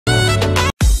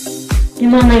မြန်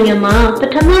မာနိုင်ငံမှာ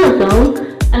ပထမဆုံး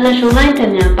electrolyte ဓာ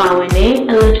တ်များပါဝင်တဲ့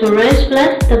electrolyte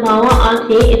plus သဘာဝ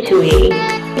အားဖြင့်အချွေ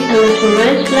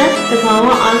electrolyte plus သဘာဝ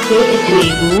အားဖြင့်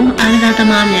အချွေကိုအားကစားသ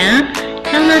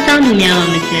မားများကျောင်းသားကျောင်းသူများပါ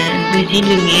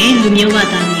မကျန်လူကြီးလူငယ်လူ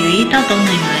မျိုးဘာသာမျိုး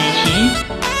တောက်သုံးနိုင်ပါရဲ့ရှင်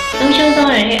။ဆုံး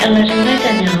ရှုံးသွားတဲ့ electrolyte ဓာ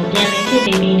တ်များကိုပြန်လည်ဖြစ်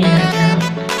တည်ပြီးနေတာကြောင့်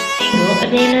ဒီကိုအ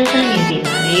ပြင်းလန်းဆ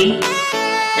န်းနေစေပါလေ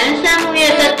။လန်းဆန်း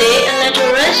မှုရဲ့သက်တဲ့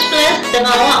electrolyte plus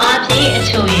သဘာဝအားဖြင့်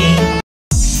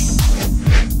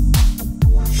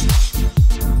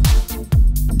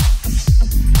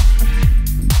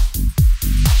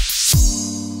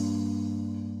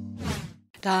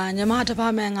တစ်ပ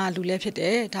တ်မှန်ကလူလဲဖြစ်တ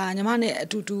ယ်ဒါညီမနဲ့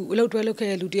အတူတူအလုပ်တွဲလုပ်ခဲ့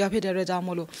တဲ့လူတရားဖြစ်တဲ့အတွက်ကြောင့်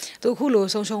မို့လို့သူအခုလို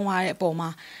ဆုံးရှုံးသွားတဲ့အပေါ်မှာ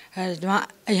ညီ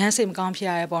မအရန်စိတ်မကောင်းဖြစ်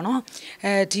ရတယ်ပေါ့နော်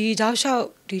ဒီကြောက်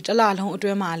လျှောက်ဒီတလလုံးအတွ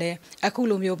င်းမှာလဲ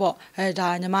အခုလို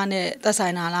မျိုးပေါ့ဒါညီမနဲ့သက်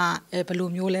ဆိုင်တာလားဘယ်လို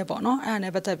မျိုးလဲပေါ့နော်အဲ့ဒါ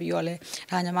နဲ့ပတ်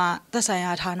သက်ပြီးတော့လဲဒါညီမသက်ဆိုင်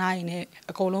ရာဌာနရင်းနဲ့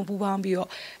အကုန်လုံးပူးပေါင်းပြီးတော့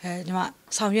ညီ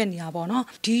မဆောင်ရွက်နေတာပေါ့နော်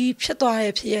ဒီဖြစ်သွား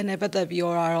တဲ့ဖြစ်ရတဲ့ပတ်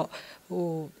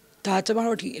သက်ပြီးတော့ဟိုဒါကျ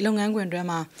မတို့ဒီလုပ်ငန်းခွင်တွဲ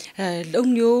မှာလုံ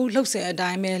မျိုးလှုပ်ဆက်အ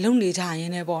တိုင်းပဲလုံနေကြရ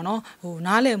င်းနဲ့ပေါ့နော်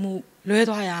ဟိုနားလည်မှု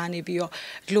လွဲသွားရနေပြီးတော့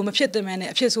ဒီလိုမဖြစ်သင့်မဲ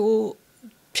နဲ့အဖြစ်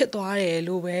ဆိုဖြစ်သွားတယ်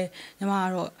လို့ပဲညီ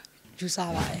မကတော့ယူ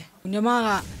ဆပါတယ်ညီမက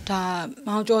ဒါ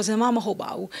မောင်ကျော်စင်မဟုတ်ပါ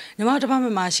ဘူးညီမတစ်ဖက်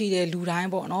မှာရှိတဲ့လူတို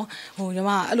င်းပေါ့နော်ဟိုညီ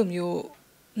မအဲ့လိုမျိုး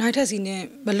နိုင်ထက်စီ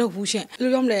နဲ့မလုပ်ဘူးရှင်ဘယ်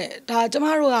လိုပြောမလဲဒါကျ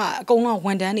မတို့ကအကုန်လုံးဝ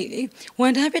န်ထမ်းနေလေ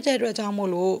ဝန်ထမ်းဖြစ်တဲ့အတွက်ကြောင့်မို့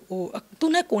လို့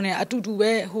ဟိုသူနဲ့ကိုယ်နဲ့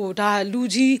အတူတူပဲဟိုဒါလူ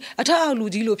ကြီးအထက်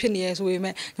အောက်လူကြီးလို့ဖြစ်နေရဲဆိုပေ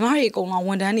မဲ့ညီမတွေအကုန်လုံး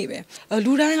ဝန်ထ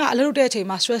မ်းနေပဲလူတိုင်းကအလုပ်လုပ်တဲ့အချိန်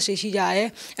မှာ stress တွေရှိကြရဲ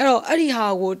အဲ့တော့အဲ့ဒီဟာ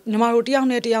ကိုညီမတို့တယောက်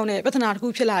နဲ့ပြဿနာ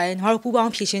တစ်ခုဖြစ်လာတယ်ညီမတို့ပူး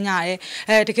ပေါင်းဖြေရှင်းကြ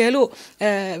ရဲတကယ်လို့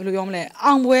ဘယ်လိုပြော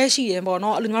မလဲအောင်ပွဲရှိ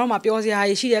ရင်ပေါ့နော်ညီမတို့မှာပြောစ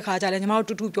ရာရှိတဲ့ခါကျလည်းညီ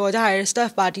မတို့တူတူပြောကြရဲ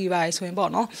staff party ပါဆိုရင်ပေါ့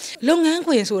နော်လုပ်ငန်းခွ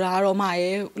င်ဆိုတာကတော့မှရဲ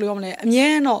ဘယ်လိုပြောမလဲအ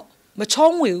မြဲတော့မ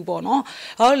ချုံးဝေဘူးပေါ့နော်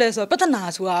ဘာလို့လဲဆိုတော့ပြဿ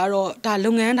နာဆိုတာကတော့ဒါ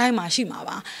လုပ်ငန်းတိုင်းမှာရှိ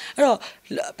မှာပါအဲ့တော့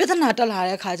ပြဿနာတက်လာ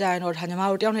တဲ့အခါကျရင်တော့ဒါညီမ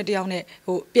တို့တယောက်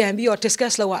နဲ့ဟိုပြန်ပြီးတော့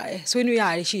discuss လုပ်ရတယ်ဆွေးနွေး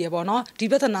ရတယ်ရှိရပေါ့နော်ဒီ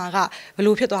ပြဿနာက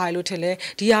ဘယ်လိုဖြစ်သွားရလို့ထင်လဲ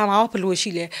ဒီဟာမှာဘယ်လိုရှိ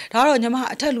လဲဒါကတော့ညီမ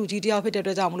အထက်လူကြီးတယောက်ဖြစ်တဲ့အ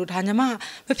တွက်ကြောင့်မလို့ဒါညီမမ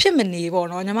ဖြစ်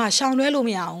မနေပေါ့နော်ညီမရှောင်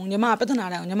လွဲလို့မရအောင်ညီမပြဿနာ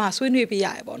တိုင်းညီမဆွေးနွေးပေးရတ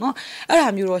ယ်ပေါ့နော်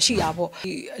အဲ့ဒါမျိုးတော့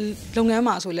ရှိတာပေါ့ဒီလုပ်င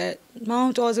န်းမှာဆိုလဲမော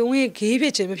င်ကျော်စုံရဲ့ဂေးဖြ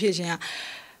စ်ခြင်းမဖြစ်ခြ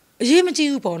င်းကအရေး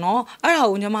မကြီးဘူးပေါ့နော်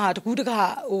အဲ့ဒါကိုညီမကတကူးတက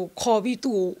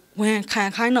ဟိုခေါ်ပြီးသူ့ကိုဝန်ခံ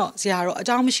ခိုင်းတော့ဇရာတော့အ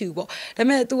ကြောင်းမရှိဘူးပေါ့ဒါပေ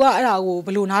မဲ့ तू ကအဲ့ဒါကိုဘ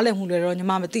ယ်လိုနားလည်မှုလဲတော့ညီ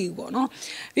မမသိ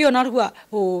ဘူးပေါ့နော်ပြီးတော့နောက်တစ်ခုက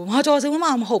ဟိုမကျော်စင်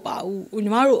မမဟုတ်ပါ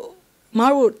ဘူးညီမ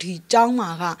တို့ဒီကျောင်းမှာ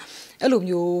ကအဲ့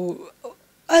လိုမျိုး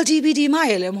LGBT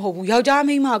မရလည်းမဟုတ်ဘူးယောက်ျား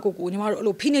မိန်းမကိုညီမတို့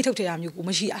အဲ့လိုဖိနှိပ်ထုတ်ထည့်တာမျိုး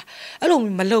ကိုမရှိအဲ့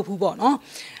လိုမလုပ်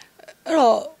ဘူးပေါ့နော်အဲ့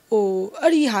တော့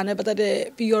ဟိုအဲ့ဒီဟာနဲ့ပတ်သက်တဲ့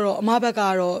ပြီးတော့အမဘက်က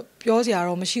တော့ပြော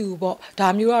စရာတော့မရှိဘူးပေါ့ဒါ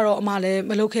မျိုးကတော့အမလည်း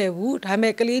မလုပ်ခဲ့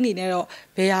ဘူးဒါပေမဲ့ကလေးအနေနဲ့တော့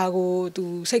ဘယ်ဟာကိုသူ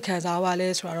စိတ်ခံ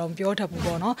စားပါလဲဆိုတာတော့မပြောတတ်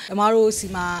ဘူးပေါ့နော်အ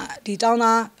မတို့စီမှာဒီတောင်း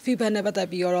သား feedback နဲ့ပတ်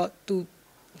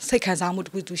သက်ပြီးတော့သူစိတ်ခံစားမှုတ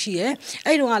ခုသူ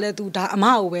ရှိရဲအဲ့တုန်းကလည်းသူဒါအမ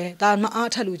ကိုပဲဒါမ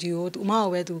အားထက်လူကြီးကိုသူအမကို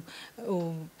ပဲသူ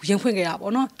ဟိုရင်ဖွင့်ခဲ့တာ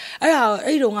ပေါ့နော်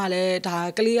အဲ့တုန်းကလ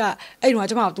ည်းဒါကလေးကအဲ့တုန်း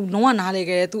ကကျမကသူလုံးဝ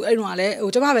နားလေခဲ့တယ်သူအဲ့တုန်းကလည်း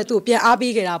ဟိုကျမပဲသူ့ကိုပြန်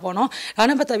အားပေး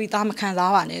ခဲ့တာပေါ့နော်ဒါနဲ့ပတ်သက်ပြီးဒါ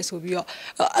မခံစားပါနဲ့ဆိုပြီးတော့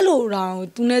အဲ့လိုတော့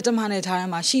သူနဲ့ကျမ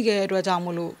နဲ့ခြားထဲမှာရှိခဲ့တဲ့အတွက်ကြောင့်မ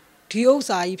လို့ဒီ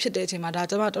ဥစ္စာကြီးဖြစ်တဲ့အချိန်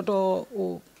မှာဒါကျမတော်တော်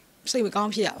ဟိုစိတ်မ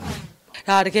ကောင်းဖြစ်ရပါတယ်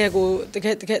ဒါတကယ်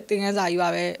သင်ခ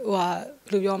န်းစာကြီးပါပဲဟိုဟာ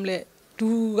ဘယ်လိုပြော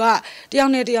မလဲသူကတယောက်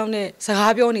နဲ့စ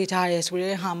ကားပြောနေကြရဲဆို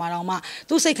တဲ့ဟာမှာတော့မှ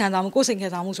သူ့စိတ်ခံစားမှုကိုယ်စိတ်ခံ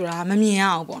စားမှုဆိုတာမမြင်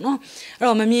ရအောင်ပေါ့နော်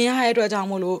အဲ့တော့မမြင်ရတဲ့အတွက်ကြောင့်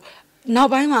မို့လို့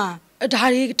နောက်ပိုင်းမှာဒါ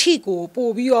တွေအထိ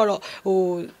ကိုပို့ပြီးတော့ဟို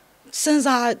စဉ်း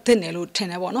စားသင့်တယ်လို့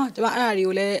ထင်တယ်ပေါ့နော်ကျွန်မအဲ့ဒါတွေ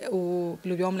ကိုလည်းဟို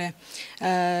ဘယ်လိုပြော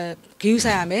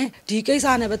မလဲဂိူးဆိုင်ရမယ်ဒီကိစ္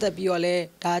စနဲ့ပတ်သက်ပြီးတော့လည်း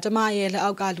ဒါကျွန်မရဲ့လက်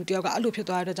အောက်ကလူတယောက်ကအဲ့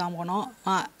လိုဖြစ်သွားတဲ့အတွက်ကြောင့်ပေါ့နော်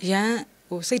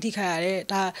ရန်ဟိုစိတ်ထိခိုက်ရ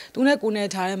တယ်ဒါသူနဲ့ကိုယ်နဲ့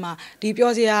ခြားထဲ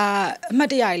မှာဒီပြောစရာ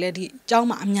အမှတ်တရကြီးလဲဒီအကြော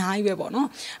င်းမှာ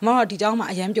အများကြီးပဲပေါ့နော်အမတို့ဒီအကြောင်းမှာ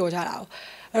အရန်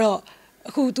ပျော်ကြတာအဲ့တော့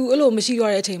အခုသူအဲ့လိုမ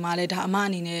ရှိတော့တဲ့အချိန်မှာလဲဒါအ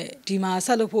မအနေနဲ့ဒီမှာ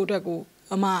ဆက်လုပ်ဖို့အတွက်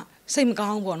ကိုအမစိတ်မ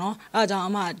ကောင်းဘူးပေါ့နော်အဲဒါကြောင့်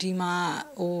အမဒီ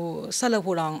မှာဟို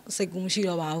ဆက်လုပ်ဖို့တောင်စိတ်ကူးမ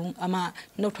ရှိတော့ပါဘူးအမ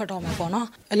နှုတ်ထွက်တော့မယ်ပေါ့နော်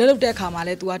အလုပ်လုပ်တဲ့အခါမှာ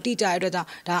လဲ तू ကတိကျတဲ့အတွက်ကြောင့်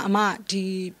ဒါအမဒီ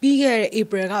ပြီးခဲ့တဲ့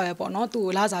April ကပဲပေါ့နော် तू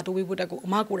ကိုလာစာတိုးပေးဖို့တက်ကို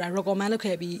အမကိုယ်တိုင် recommend လုပ်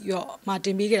ခဲ့ပြီးရောအမ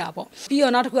တင်ပေး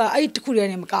ခဲ့တာပေါ့ပြီးတော့နောက်တစ်ခုကအဲ့တစ်ခုတည်း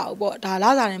နဲ့မကဘူးပေါ့ဒါ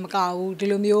လာစာနဲ့မကဘူးဒီ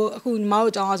လိုမျိုးအခုညီမတို့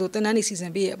အကြောင်းအဆိုတင်တန်းနေစီစ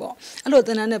ဉ်ပေးရပေါ့အဲ့လို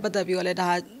တင်တန်းနဲ့ပတ်သက်ပြီးတော့လဲဒါ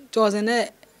ကြော်စင်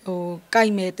တဲ့ဟို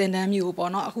ကိုက်မယ်တင်တန်းမျိုးပေါ့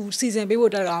နော်အခုစီစဉ်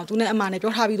ပေးဖို့တက်အောင်သူနဲ့အမ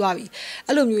နဲ့ပြောထားပြီးသွား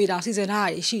ပြီအဲ့လိုမျိုးကြီးတောင်စီစဉ်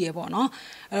ထားရရှိရပေါ့နော်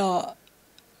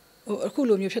အဲ့တော့ဟို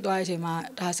အခုလိုမျိုးဖြစ်သွားတဲ့အချိန်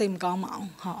မှာဒါစိတ်မကောင်းပါ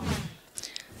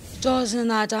အောင်ဟုတ်ကြော်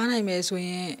စင်သာကြားနိုင်မယ်ဆို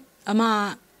ရင်အ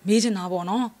မမေးချင်တာပေါ့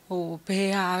နော်ဟိုဘ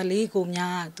ယ်ဟာလေးကို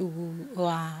များသူ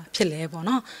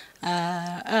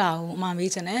ဟိုဟာဖြစ်လဲပေါ့နော်အဲ့ဒါကိုအ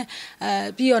မမေးချင်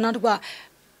တယ်ပြီးတော့နောက်တစ်ခုက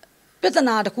ပြ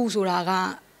ဿနာတစ်ခုဆိုတာက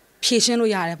ဖြည့်ရှင်း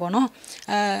လို့ရတယ်ပေါ့နော်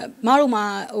မတို့မှာ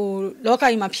ဟိုလောက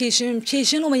ကြီးမှာဖြည့်ရှ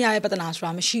င်းလို့မရတဲ့ပြဿနာဆို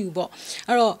တာမရှိဘူးပေါ့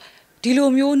အဲ့တော့ဒီလို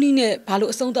မျိုးနည်းနဲ့ဘာ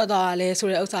လို့အဆုံးသတ်သွားတာလဲဆို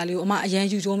တဲ့ဥစ္စာလေးကိုအမအရန်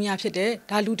ယူကြုံမရဖြစ်တယ်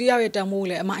ဒါလူတယောက်ရဲ့တန်ဖိုးကို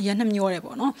လည်းအမအရန်နှမျောတယ်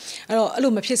ပေါ့နော်အဲ့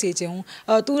လိုမဖြစ်စေချင်ဘူး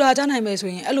သူလာကြနိုင်မယ်ဆို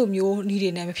ရင်အဲ့လိုမျိုးနည်းတွေ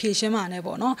နဲ့မဖြည့်ရှင်းပါနဲ့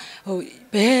ပေါ့နော်ဟို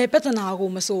ဘယ်ပြဿနာကို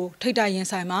မဆိုထိတ်တိုက်ရင်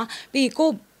ဆိုင်မှာပြီးကို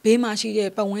ဘေးမှာရှိတဲ့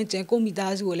ပတ်ဝန်းကျင်ကိုမိ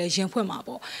သားစုကိုလည်းရင်ဖွင့်မှာ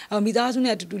ပေါ့မိသားစု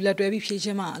နဲ့အတူတူလက်တွဲပြီးဖြည့်ရှ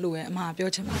င်းမှာလို့ပဲအမပြော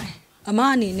ချင်ပါတယ်အမ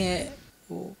အနေနဲ့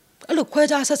ဟိုအဲ့လိုခွဲ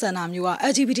ခြားဆက်ဆံတာမျိုးက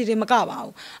LGBT တွေမကပါ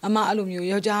ဘူးအမအဲ့လိုမျိုး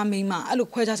ယောက်ျားမိန်းမအဲ့လို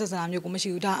ခွဲခြားဆက်ဆံတာမျိုးကိုမရှိ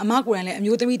ဘူးဒါအမကိုယ်တိုင်လည်းအ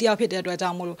မျိုးသမီးတယောက်ဖြစ်တဲ့အတွက်ကြော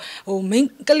င့်မို့လို့ဟို main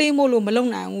ကလေးမို့လို့မလုံ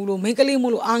နိုင်ဘူးလို့ main ကလေး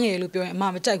မို့လို့အားငယ်လို့ပြောရင်အမ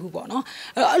မကြိုက်ဘူးပေါ့နော်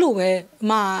အဲ့လိုပဲအ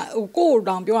မဟိုကိုယ်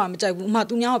တောင်ပြောတာမကြိုက်ဘူးအမ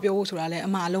သူများကိုပြောဖို့ဆိုတာလည်း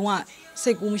အမအလုံးဝ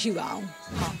စိတ်ကူးမရှိပါဘူး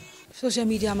ဟုတ်social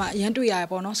media မှာအရန်တွေ့ရတယ်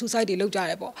ပေါ့နော် suicide တွေလုပ်ကြ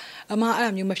တယ်ပေါ့အမအဲ့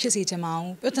လိုမျိုးမဖြစ်စေချင်ပါ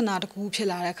ဘူးပြဿနာတစ်ခုဖြစ်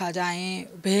လာတဲ့ခါကျရင်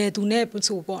ဘယ်သူနဲ့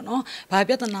ဆိုပေါ့နော်ဘာ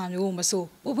ပြဿနာမျိုးမဆို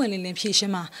ဥပွင့်လင်းလင်းဖြေရှ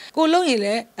င်းမှာကိုလုံရင်လ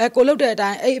ည်းကိုလုံတဲ့အတို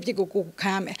င်းအဲ့အဖြစ်ကို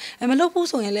ခံရမယ်မလုပ်ဖို့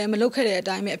ဆိုရင်လည်းမလုပ်ခဲ့တဲ့အ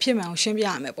တိုင်းပဲအဖြစ်မှန်ကိုရှင်းပြရ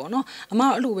မယ်ပေါ့နော်အမ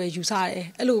အဲ့လိုပဲယူဆတယ်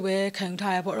အဲ့လိုပဲခံယူ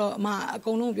ထားရပေါ့တော့အမအ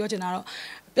ကုန်လုံးပြောချင်တာတော့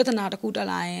ပြဿနာတစ်ခုတက်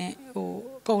လာရင်ဟို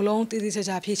အကုန်လုံးတည်တည်ချာ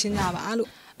ချာဖြေရှင်းကြပါ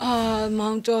လို့မော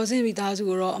င်ကျော်စင်မိသားစု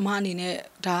ကိုတော့အမအနေနဲ့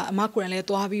ဒါအမကိုယ်တိုင်လည်း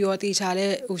သွားပြီးတော့တေချာလဲ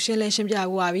ဟိုရှင်းပြ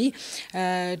ဖို့ပါပြီ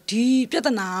ဒီပြဿ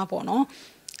နာပေါ့နော်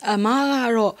အမက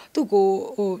တော့သူ့ကို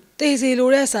ဟိုတေးစီလို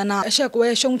တဲ့ဆန္ဒအဆက်ကွဲ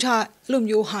ရှုံးချလို့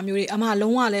မျိုးဟာမျိုးတွေအမ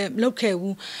လုံးဝလည်းမလုပ်ခဲ့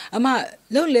ဘူးအမ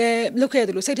လုပ်ခဲ့တ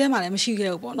ယ်လို့စိတ်ထဲမှာလည်းမရှိ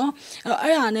ခဲ့ဘူးပေါ့နော်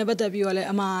အဲ့ဒါနဲ့ပတ်သက်ပြီးတော့လည်း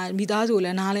အမမိသားစုကိုလ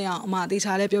ည်းနားလဲအောင်အမတေ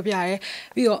ချာလဲပြောပြရဲ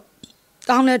ပြီးတော့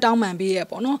တောင်းမှန်ပေးရ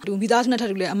ပေါ့နော်သူမိသားစုနဲ့ထပ်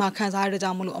တူလဲအမခံစားရတဲ့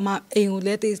ကြောင့်မလို့အမအိမ်ကို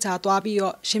လဲတေချာသွားပြီး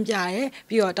တော့ရှင်းပြရဲ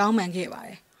ပြီးတော့တောင်းမှန်ခဲ့ပါတ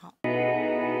ယ်